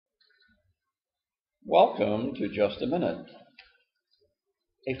Welcome to Just a Minute.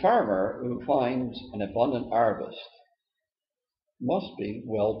 A farmer who finds an abundant harvest must be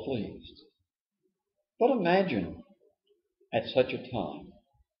well pleased. But imagine at such a time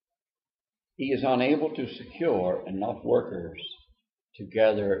he is unable to secure enough workers to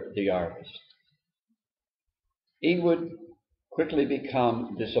gather the harvest. He would quickly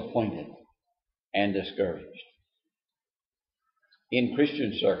become disappointed and discouraged. In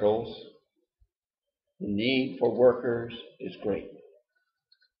Christian circles, the need for workers is great.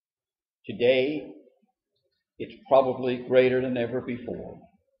 Today, it's probably greater than ever before.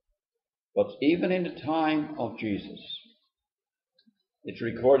 But even in the time of Jesus, it's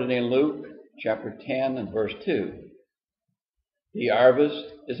recorded in Luke chapter 10 and verse 2. The harvest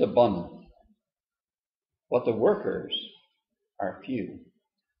is abundant, but the workers are few.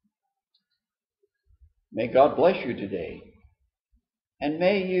 May God bless you today, and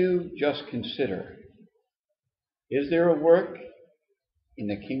may you just consider, is there a work in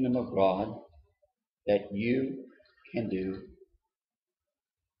the kingdom of God that you can do?